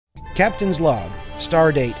Captain's log,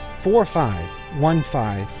 stardate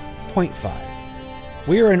 4515.5.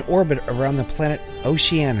 We are in orbit around the planet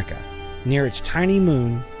Oceanica, near its tiny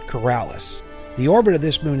moon, Corallus. The orbit of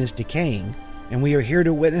this moon is decaying, and we are here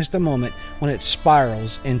to witness the moment when it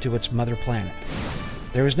spirals into its mother planet.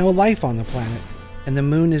 There is no life on the planet, and the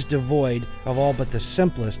moon is devoid of all but the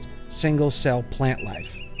simplest single-cell plant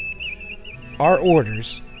life. Our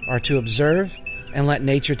orders are to observe and let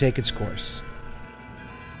nature take its course.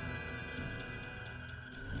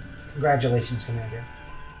 Congratulations, Commander.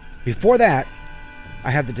 Before that, I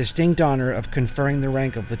have the distinct honor of conferring the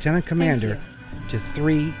rank of Lieutenant Commander to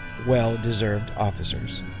 3 well-deserved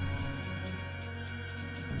officers.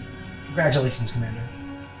 Congratulations, Commander.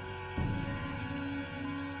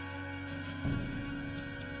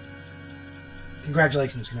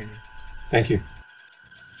 Congratulations, Commander. Thank you.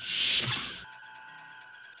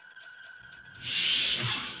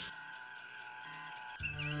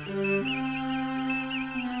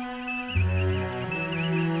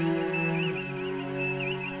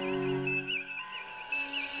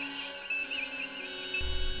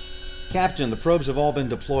 Captain, the probes have all been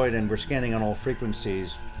deployed and we're scanning on all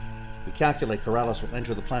frequencies. We calculate Corallus will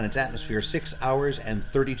enter the planet's atmosphere 6 hours and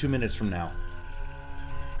 32 minutes from now.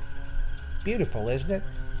 Beautiful, isn't it?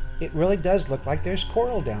 It really does look like there's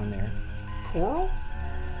coral down there. Coral?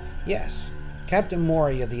 Yes. Captain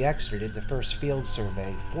Maury of the Exeter did the first field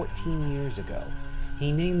survey 14 years ago.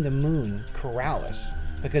 He named the moon Corallus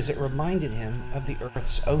because it reminded him of the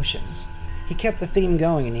Earth's oceans. He kept the theme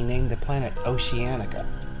going and he named the planet Oceanica.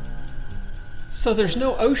 So there's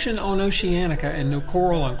no ocean on Oceanica and no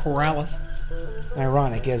coral on Corallus?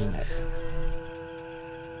 Ironic, isn't it?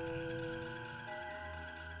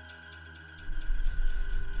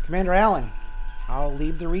 Commander Allen, I'll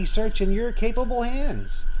leave the research in your capable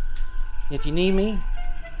hands. If you need me,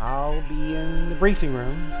 I'll be in the briefing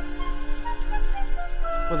room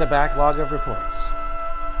with a backlog of reports.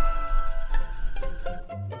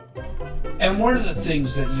 And one of the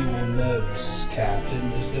things that you will notice,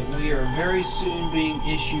 Captain, is that we are very soon being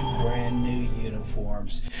issued brand new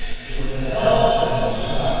uniforms.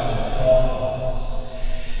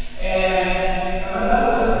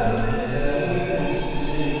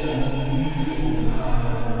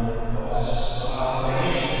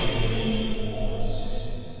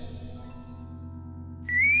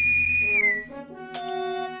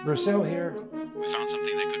 Rousseau here. We found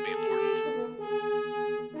something that could be important.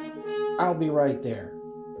 I'll be right there.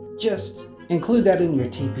 Just include that in your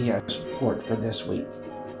TPS report for this week. I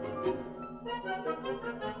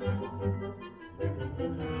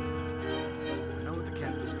know what the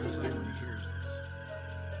captain's going to say when he hears this.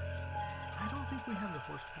 I don't think we have the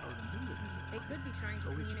horsepower to move it anymore. They could be trying to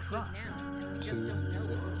But we can communicate try. now, and we just don't know. 2, 6,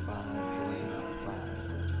 5, 3, 5.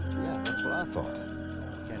 Yeah, that's what I thought.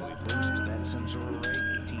 Can we boost that sensor array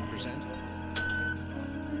 18%?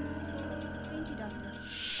 Thank you, Doctor.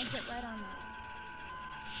 I'll get right on that.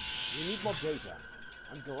 We need more data.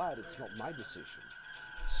 I'm glad it's not my decision.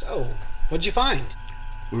 So, what'd you find?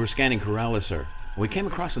 We were scanning Corallus, sir. We came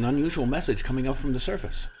across an unusual message coming up from the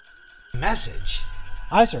surface. Message?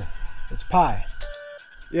 Aye, sir. It's Pi.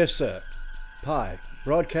 Yes, sir. Pi.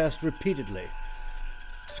 Broadcast repeatedly.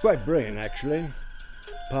 It's quite brilliant, actually.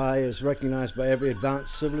 Pi is recognized by every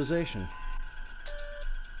advanced civilization.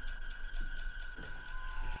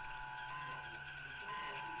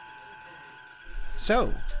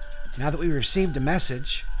 So, now that we received a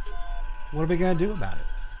message, what are we going to do about it?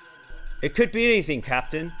 It could be anything,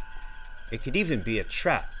 Captain. It could even be a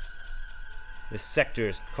trap. This sector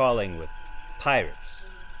is crawling with pirates,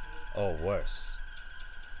 or worse.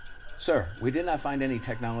 Sir, we did not find any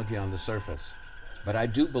technology on the surface, but I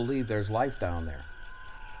do believe there's life down there.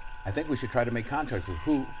 I think we should try to make contact with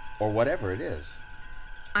who or whatever it is.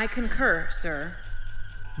 I concur, sir.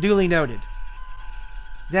 Duly noted.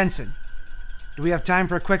 Denson, do we have time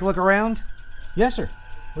for a quick look around? Yes, sir.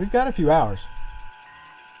 We've got a few hours.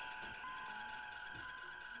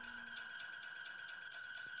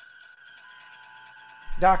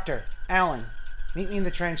 Doctor, Allen, meet me in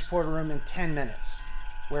the transporter room in 10 minutes.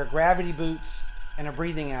 Wear gravity boots and a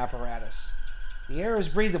breathing apparatus. The air is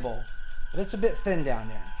breathable, but it's a bit thin down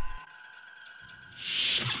there.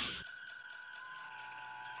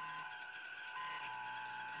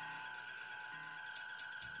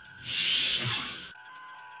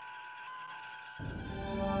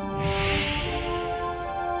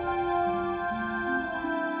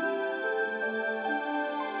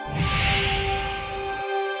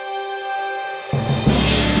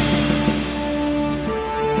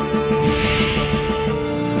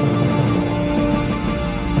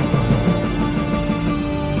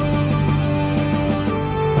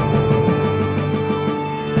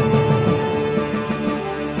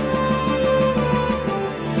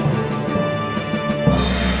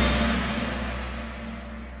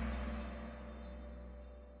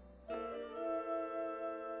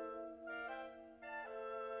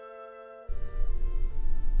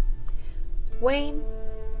 Wayne,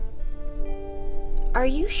 are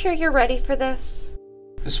you sure you're ready for this?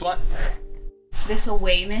 This what? This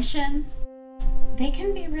away mission? They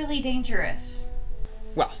can be really dangerous.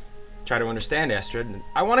 Well, try to understand, Astrid.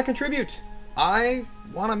 I want to contribute. I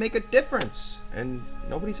want to make a difference. And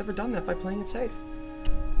nobody's ever done that by playing it safe.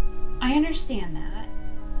 I understand that.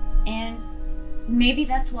 And maybe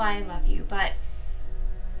that's why I love you, but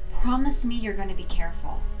promise me you're going to be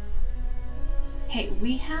careful. Hey,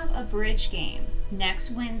 we have a bridge game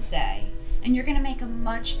next Wednesday, and you're going to make a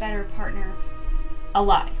much better partner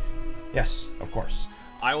alive. Yes, of course.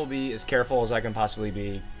 I will be as careful as I can possibly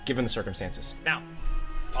be, given the circumstances. Now,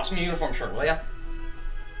 toss me a uniform shirt, will ya?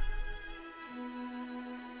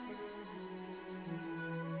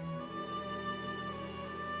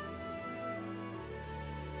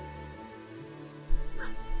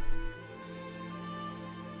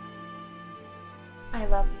 I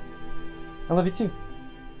love you. I love you too.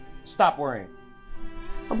 Stop worrying.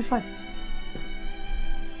 I'll be fine.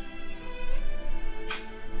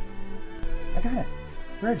 I got it.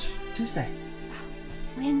 Bridge, Tuesday.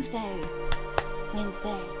 Wednesday. I'll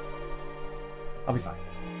be fine.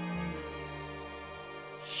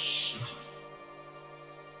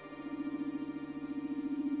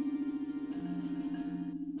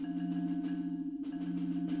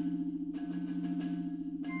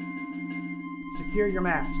 Secure your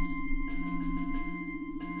masks.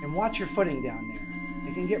 And watch your footing down there.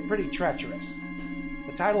 It can get pretty treacherous.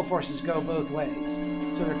 The tidal forces go both ways,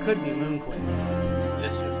 so there could be moonquakes.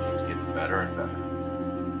 This just keeps getting better and better.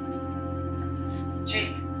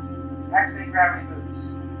 Chief, activate gravity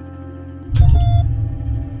boots.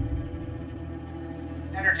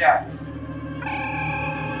 Energize.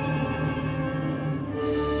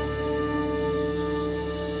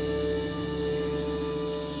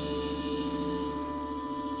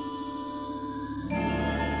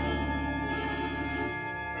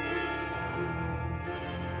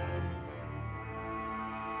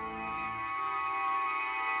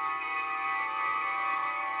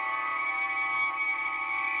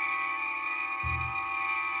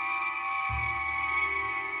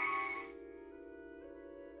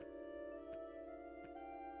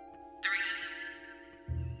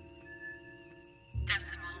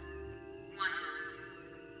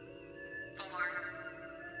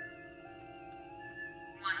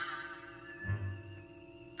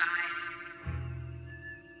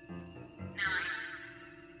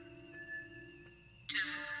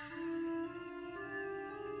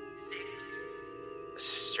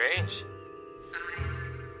 Strange.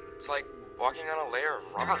 It's like walking on a layer of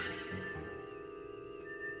rubber.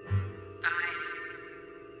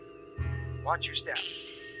 Watch your step.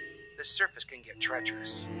 This surface can get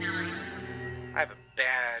treacherous. I have a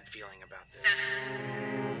bad feeling about this.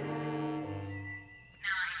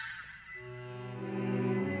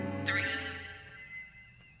 3,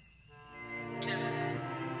 2, 3,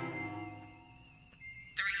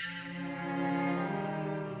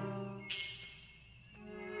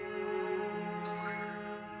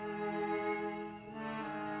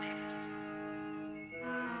 6,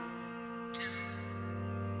 2.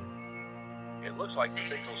 It looks like the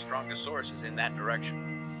signal's strongest source is in that direction.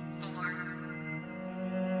 4,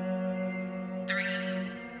 3,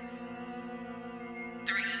 3,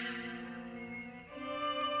 8,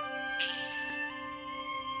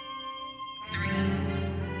 3,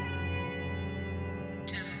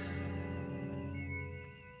 2,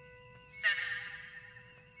 7,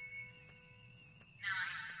 9,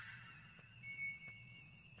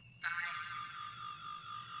 5,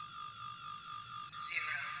 0.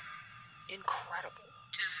 Incredible.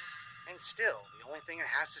 And still, the only thing it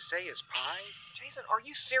has to say is pi? Jason, are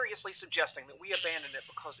you seriously suggesting that we abandon it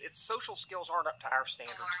because its social skills aren't up to our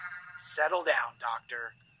standards? Settle down,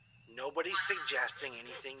 Doctor. Nobody's suggesting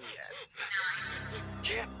anything yet.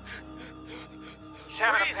 Can't. He's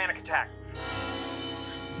having a panic attack.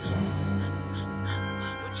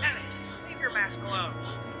 Lieutenant, leave your mask alone.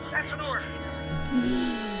 That's an order.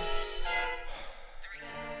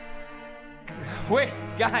 Wait,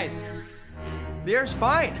 guys. The air's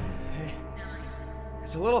fine.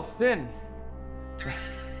 It's a little thin.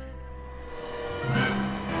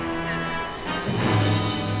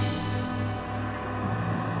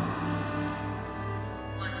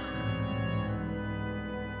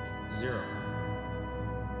 Zero.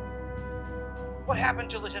 What happened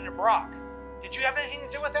to Lieutenant Brock? Did you have anything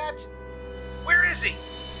to do with that? Where is he?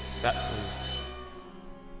 That was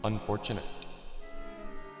unfortunate.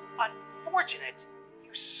 Unfortunate?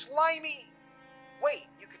 You slimy... Wait,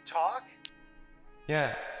 you can talk?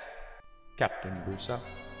 Yes, Captain Brusa.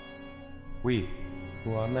 We,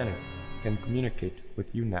 who are many, can communicate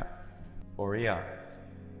with you now. for eons.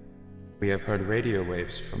 We have heard radio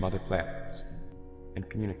waves from other planets, and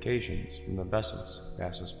communications from the vessels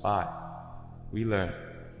pass us by. We learn,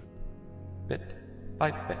 bit by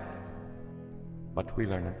bit, but we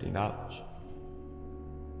learn empty knowledge.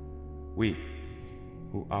 We,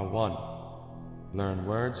 who are one, learn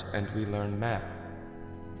words and we learn math,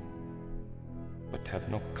 but have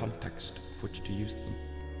no context of which to use them.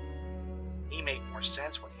 He made more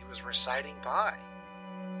sense when he was reciting pi.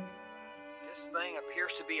 This thing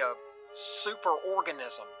appears to be a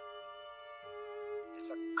superorganism. It's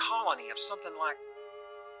a colony of something like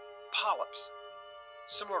polyps,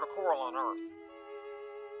 similar to coral on Earth.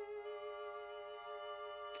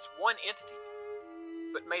 It's one entity,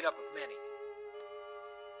 but made up of many.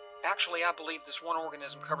 Actually, I believe this one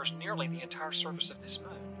organism covers nearly the entire surface of this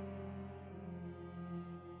moon.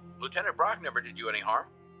 Lieutenant Brock never did you any harm.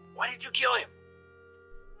 Why did you kill him?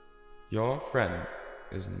 Your friend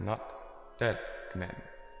is not dead, Commander.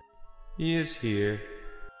 He is here.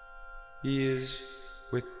 He is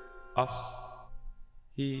with us.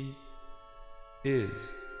 He is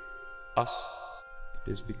us.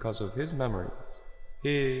 It is because of his memories,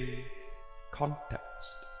 his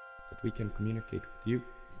context, that we can communicate with you.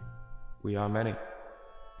 We are many.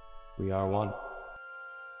 We are one.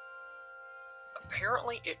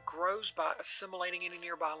 Apparently, it grows by assimilating any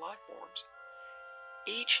nearby life forms.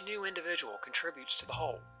 Each new individual contributes to the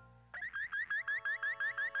whole.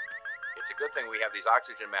 It's a good thing we have these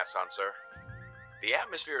oxygen masks on, sir. The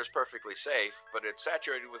atmosphere is perfectly safe, but it's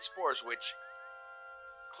saturated with spores which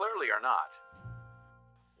clearly are not.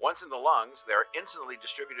 Once in the lungs, they're instantly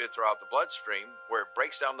distributed throughout the bloodstream, where it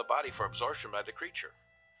breaks down the body for absorption by the creature.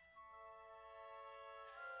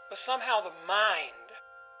 But somehow the mind,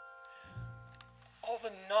 all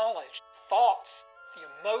the knowledge, thoughts, the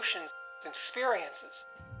emotions, experiences,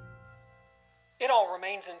 it all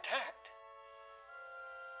remains intact.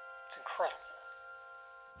 It's incredible.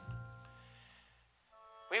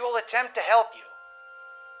 We will attempt to help you,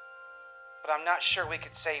 but I'm not sure we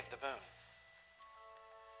could save the moon.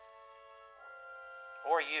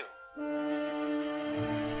 Or you.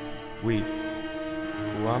 We,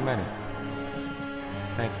 who are many,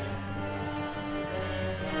 thank you.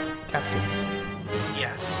 Captain.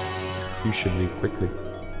 Yes. You should leave quickly.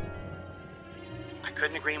 I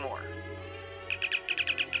couldn't agree more.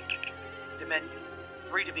 Dominion,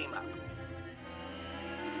 3 to beam up.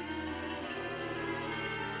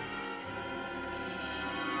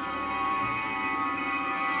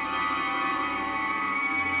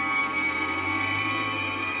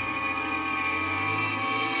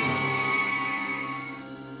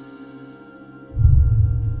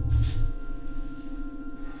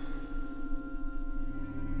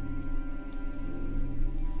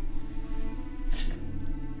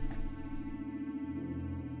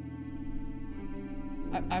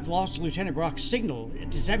 I've lost Lieutenant Brock's signal.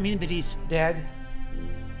 Does that mean that he's dead?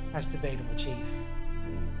 That's debatable, Chief.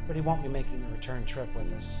 But he won't be making the return trip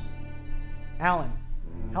with us. Alan,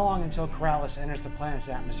 how long until Corrales enters the planet's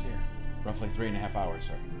atmosphere? Roughly 3.5 hours,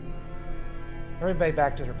 sir. Everybody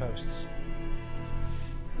back to their posts.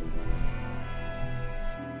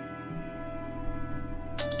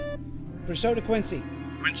 Brousseau to Quincy.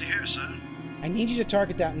 Quincy here, sir. I need you to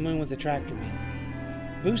target that moon with the tractor beam.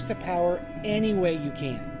 Boost the power any way you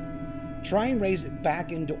can. Try and raise it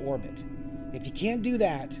back into orbit. If you can't do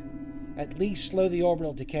that, at least slow the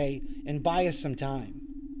orbital decay and buy us some time.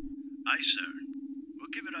 Aye, sir.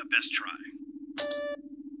 We'll give it our best try.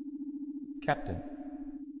 Captain.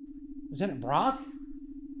 Lieutenant Brock?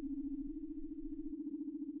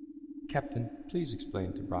 Captain, please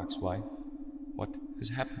explain to Brock's wife what has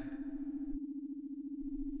happened.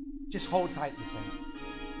 Just hold tight, Lieutenant.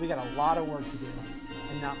 We got a lot of work to do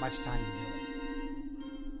and not much time to do it.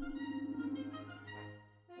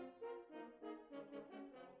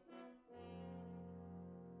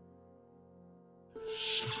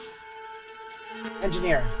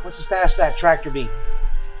 Engineer, what's the status of that tractor beam?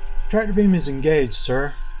 Tractor beam is engaged,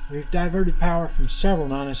 sir. We've diverted power from several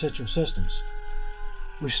non-essential systems.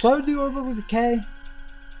 We've slowed the orbital decay,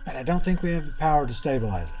 but I don't think we have the power to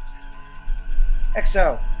stabilize it.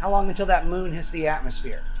 XO, how long until that moon hits the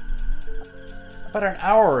atmosphere? About an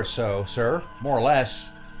hour or so, sir. More or less.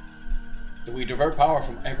 If we divert power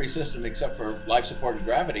from every system except for life-supported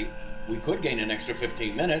gravity, we could gain an extra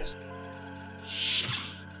 15 minutes.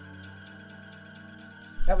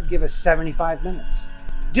 That would give us 75 minutes.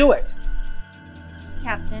 Do it!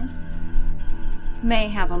 Captain, may I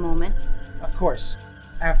have a moment? Of course.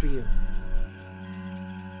 After you.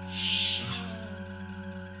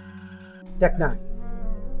 Deck 9.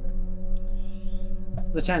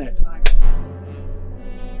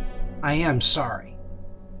 I am sorry,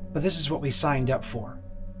 but this is what we signed up for.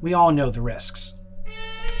 We all know the risks.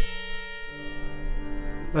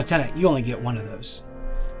 Lieutenant, you only get one of those.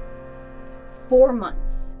 4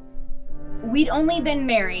 months. We'd only been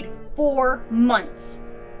married 4 months.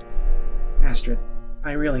 Astrid,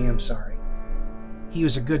 I really am sorry. He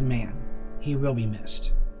was a good man. He will be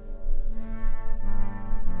missed.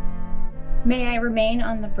 May I remain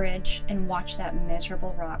on the bridge and watch that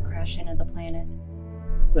miserable rock crash into the planet?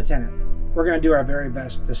 Lieutenant, we're going to do our very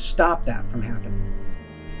best to stop that from happening.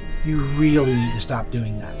 You really need to stop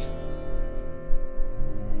doing that.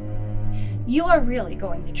 You are really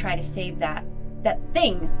going to try to save that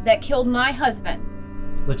thing that killed my husband.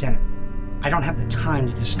 Lieutenant, I don't have the time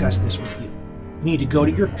to discuss this with you. You need to go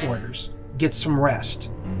to your quarters, get some rest,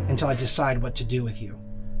 until I decide what to do with you.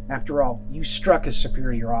 After all, you struck a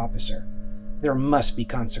superior officer. There must be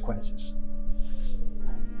consequences.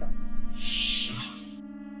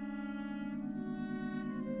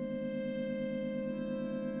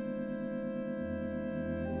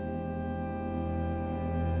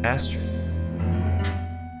 Astrid.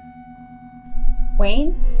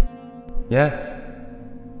 Wayne? Yes.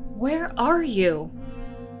 Where are you?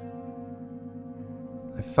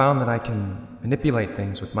 I found that I can manipulate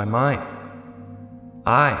things with my mind.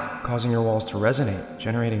 Causing your walls to resonate,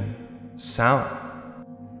 generating sound.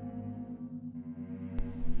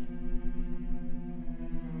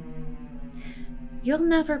 You'll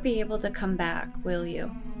never be able to come back, will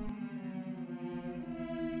you?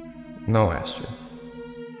 No, Astrid.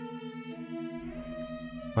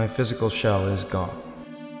 My physical shell is gone.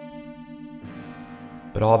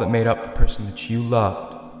 But all that made up the person that you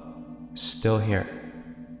loved is still here.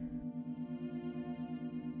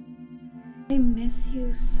 I miss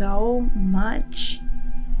you so much.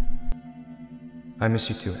 I miss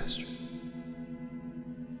you too, Astrid.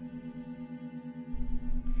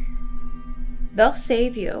 They'll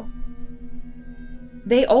save you.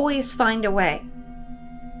 They always find a way.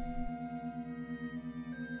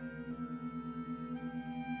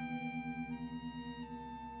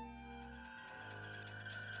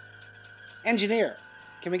 Engineer,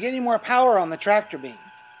 can we get any more power on the tractor beam?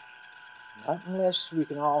 Not unless we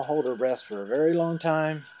can all hold our breaths for a very long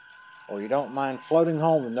time, or you don't mind floating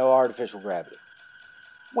home with no artificial gravity.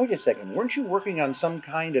 Wait a second, weren't you working on some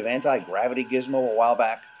kind of anti-gravity gizmo a while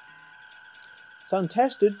back? It's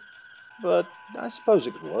untested, but I suppose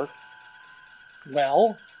it could work.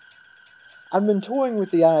 Well? I've been toying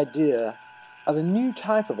with the idea of a new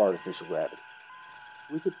type of artificial gravity.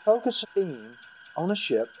 We could focus a beam on a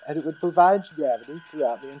ship and it would provide gravity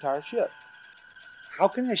throughout the entire ship. How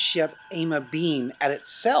can a ship aim a beam at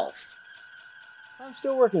itself? I'm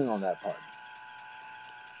still working on that part.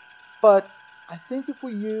 But I think if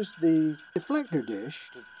we use the deflector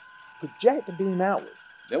dish to project the beam outward,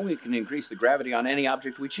 then we can increase the gravity on any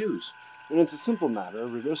object we choose. And it's a simple matter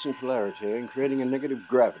of reversing polarity and creating a negative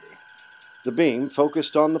gravity. The beam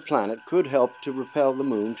focused on the planet could help to repel the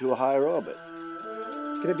moon to a higher orbit.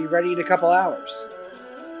 Could it be ready in a couple hours?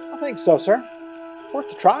 I think so, sir.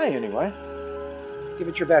 Worth a try, anyway. Give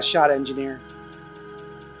it your best shot, engineer.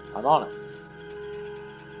 I'm on it.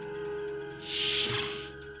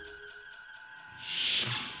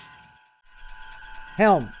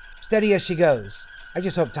 Helm, steady as she goes. I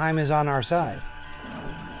just hope time is on our side.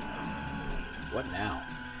 What now?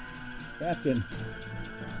 Captain,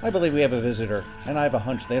 I believe we have a visitor, and I have a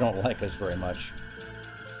hunch they don't like us very much.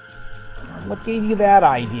 What gave you that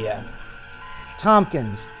idea?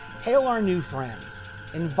 Tompkins, hail our new friends.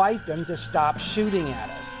 Invite them to stop shooting at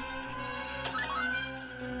us.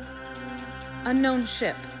 Unknown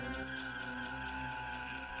ship.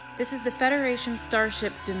 This is the Federation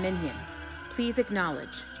starship Dominion. Please acknowledge.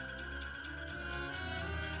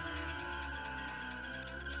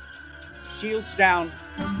 Shields down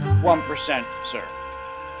 1%, sir.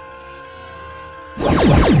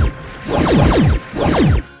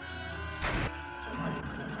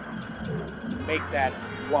 Make that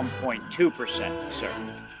 1.2%, sir.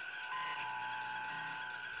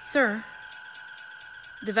 Sir,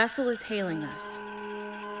 the vessel is hailing us.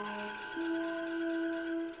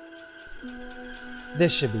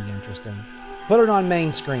 This should be interesting. Put it on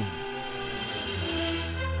main screen.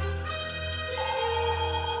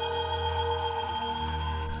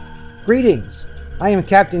 Greetings. I am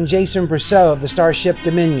Captain Jason Brousseau of the starship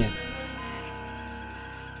Dominion.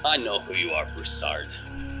 I know who you are, Broussard.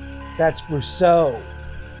 That's Brousseau.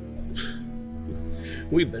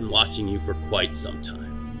 We've been watching you for quite some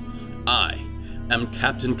time. I am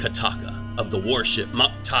Captain Kataka of the warship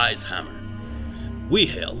Mok'Tai's Hammer. We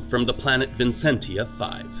hail from the planet Vincentia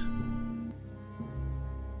 5.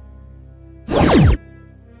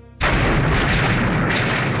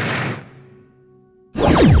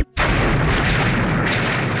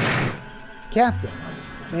 Captain,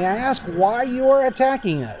 may I ask why you are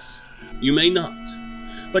attacking us? You may not.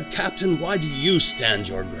 But Captain, why do you stand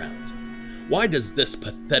your ground? Why does this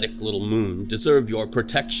pathetic little moon deserve your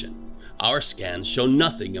protection? Our scans show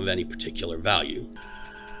nothing of any particular value.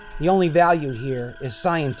 The only value here is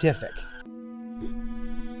scientific.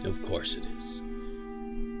 Of course it is.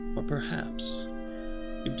 Or perhaps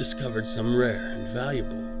you've discovered some rare and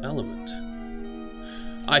valuable element.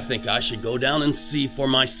 I think I should go down and see for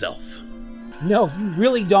myself. No, you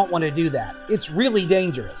really don't want to do that. It's really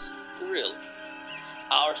dangerous. Really?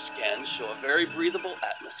 Our scans show a very breathable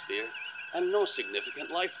atmosphere and no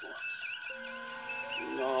significant life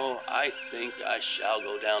forms. No, I think I shall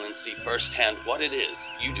go down and see firsthand what it is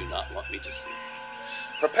you do not want me to see.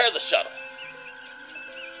 Prepare the shuttle.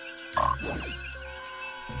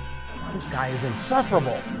 This guy is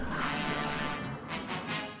insufferable.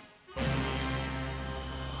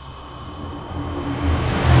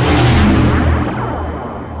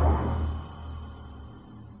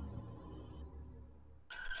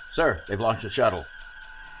 Sir, they've launched the shuttle.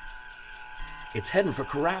 It's heading for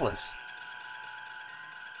Corrales.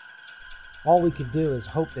 All we can do is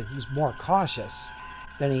hope that he's more cautious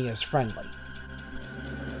than he is friendly.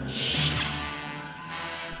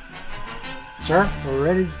 Sir, we're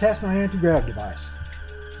ready to test my anti-grav device.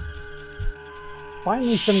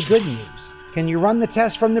 Finally, some good news. Can you run the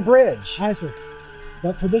test from the bridge? Aye, sir.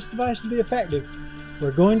 But for this device to be effective,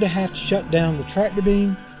 we're going to have to shut down the tractor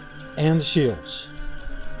beam and the shields.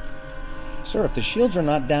 Sir, if the shields are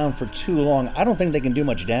not down for too long, I don't think they can do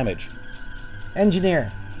much damage.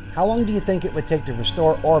 Engineer, how long do you think it would take to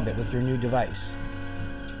restore orbit with your new device?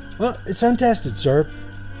 Well, it's untested, sir,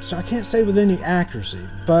 so I can't say with any accuracy,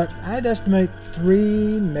 but I'd estimate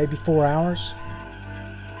 3, maybe 4 hours.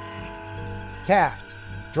 Taft,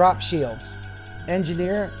 drop shields.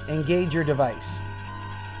 Engineer, engage your device.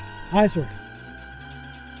 Aye, sir.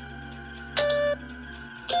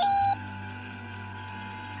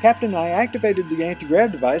 Captain, I activated the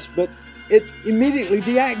anti-grav device, but it immediately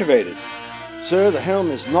deactivated. Sir, the helm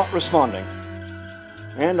is not responding.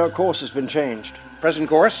 And our course has been changed. Present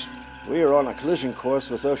course? We are on a collision course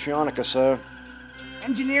with Oceanica, sir.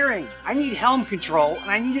 Engineering, I need helm control, and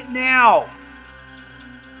I need it now!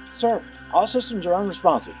 Sir, all systems are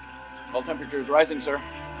unresponsive. Hull temperature is rising, sir.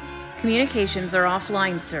 Communications are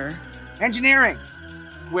offline, sir. Engineering,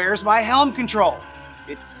 where's my helm control?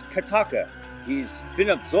 It's Kataka. He's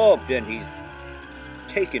been absorbed and he's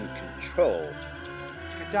taken control.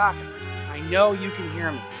 Kataka, I know you can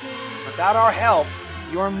hear me. Without our help,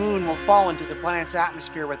 your moon will fall into the planet's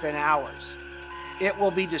atmosphere within hours. It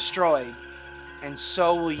will be destroyed, and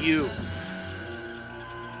so will you.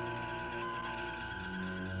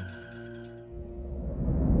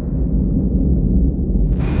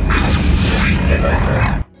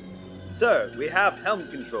 Sir, we have helm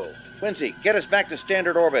control. Quincy, get us back to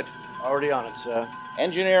standard orbit. Already on it, sir.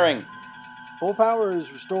 Engineering. Full power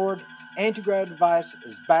is restored. Anti-grav device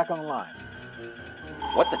is back online.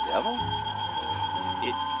 What the devil?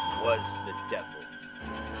 It was the devil,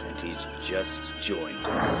 and he's just joined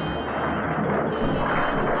us.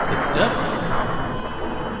 The devil?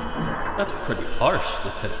 That's pretty harsh,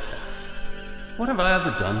 Lieutenant Taft. What have I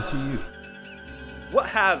ever done to you? What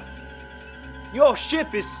have... Your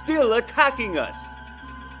ship is still attacking us!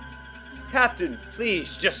 Captain,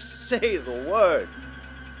 please just say the word.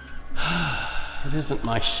 It isn't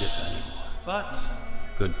my ship anymore, but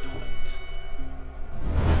good point.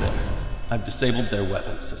 There, I've disabled their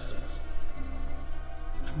weapon systems.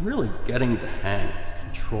 I'm really getting the hang of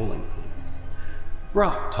controlling things.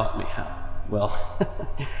 Brock taught me how. Well,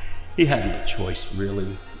 he had no choice,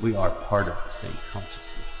 really. We are part of the same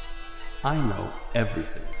consciousness. I know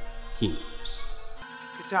everything he knows.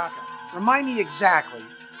 Kataka, remind me exactly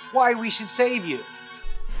why we should save you.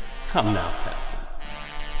 Come now, Captain.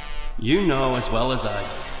 You know as well as I do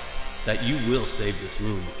that you will save this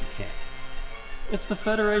moon if you can. It's the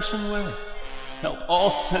Federation way. Help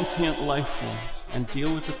all sentient life forms and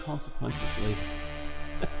deal with the consequences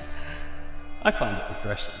later. I find it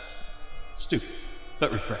refreshing. Stupid,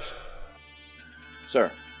 but refreshing.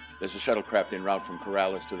 Sir, there's a shuttlecraft en route from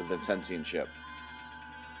Corrales to the Vincenzian ship.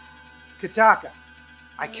 Kataka,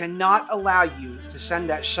 I cannot allow you to send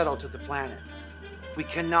that shuttle to the planet. We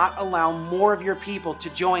cannot allow more of your people to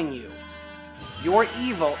join you. Your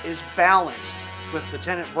evil is balanced with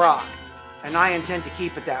Lieutenant Brock, and I intend to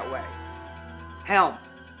keep it that way. Helm,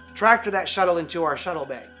 tractor that shuttle into our shuttle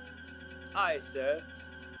bay. Aye, sir.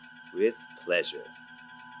 With pleasure.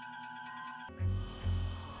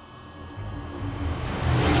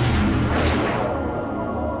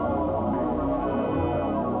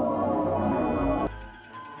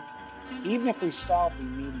 Even if we solve the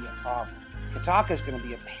immediate problem, Kataka's going to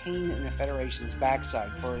be a pain in the Federation's backside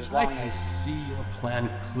for as long I as... see your plan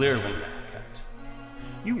clearly now, Captain.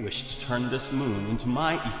 You wish to turn this moon into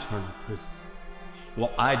my eternal prison.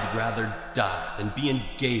 Well, I'd rather die than be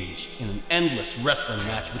engaged in an endless wrestling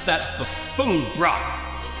match with that buffoon Brock.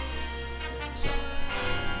 So,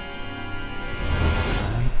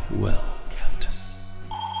 I will, Captain.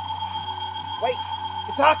 Wait!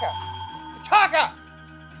 Kataka! Kataka!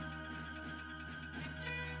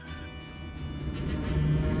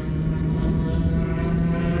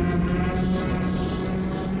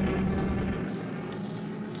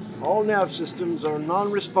 All nav systems are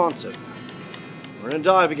non-responsive. We're in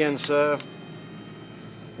dive again, sir.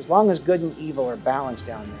 As long as good and evil are balanced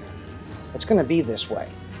down there, it's going to be this way.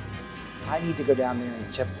 I need to go down there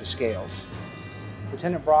and tip the scales.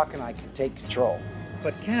 Lieutenant Brock and I can take control.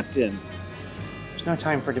 But, Captain... There's no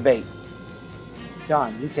time for debate.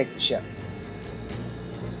 John, you take the ship.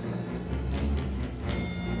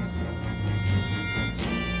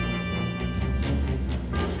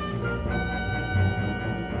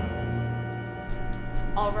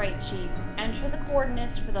 All right, Chief. Enter the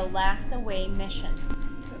coordinates for the last away mission.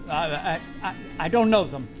 I don't know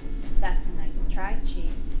them. That's a nice try,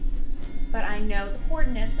 Chief. But I know the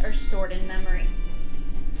coordinates are stored in memory.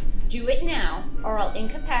 Do it now, or I'll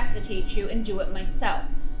incapacitate you and do it myself.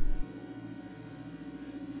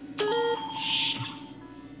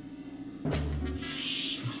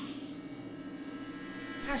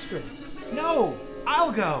 Astrid, no!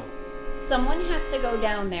 I'll go! Someone has to go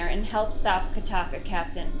down there and help stop Kataka,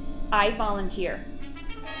 Captain. I volunteer.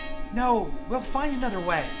 No, we'll find another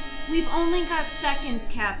way. We've only got seconds,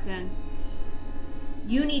 Captain.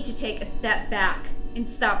 You need to take a step back and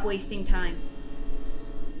stop wasting time.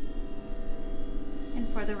 And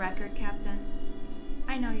for the record, Captain,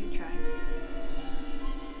 I know you tried.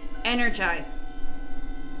 Energize.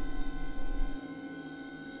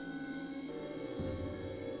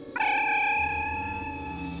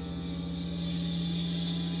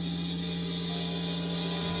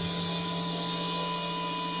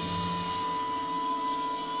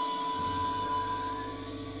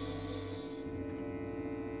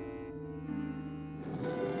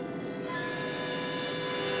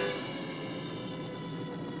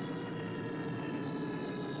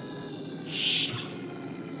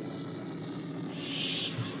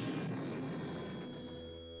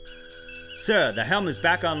 Sir, the helm is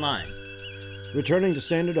back online. Returning to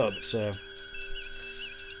standard orbit, sir.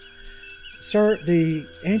 Sir, the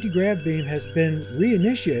anti-grav beam has been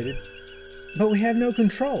reinitiated, but we have no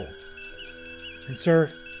control. And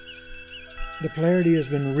sir, the polarity has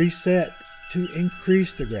been reset to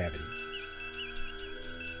increase the gravity.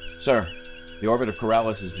 Sir, the orbit of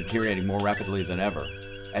Corrales is deteriorating more rapidly than ever.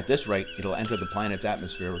 At this rate, it'll enter the planet's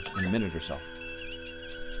atmosphere in a minute or so.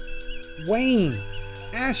 Wayne!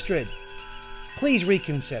 Astrid! Please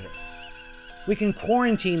reconsider. We can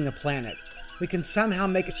quarantine the planet. We can somehow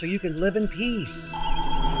make it so you can live in peace.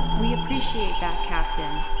 We appreciate that,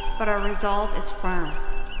 Captain, but our resolve is firm.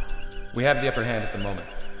 We have the upper hand at the moment,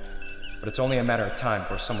 but it's only a matter of time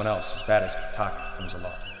before someone else as bad as Kataka comes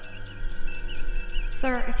along.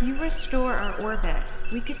 Sir, if you restore our orbit,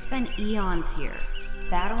 we could spend eons here,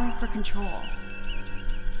 battling for control.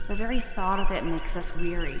 The very thought of it makes us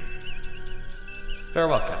weary.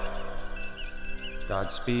 Farewell, Captain.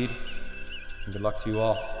 Godspeed, and good luck to you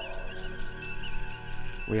all.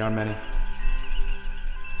 We are many.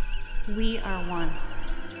 We are one.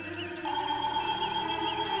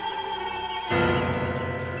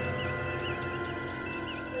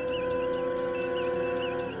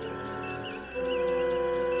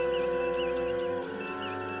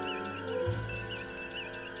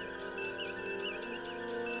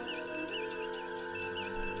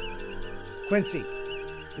 Quincy,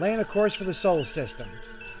 laying a course for the Sol system.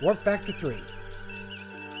 Warp Factor 3.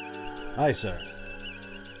 Aye, sir.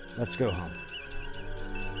 Let's go home.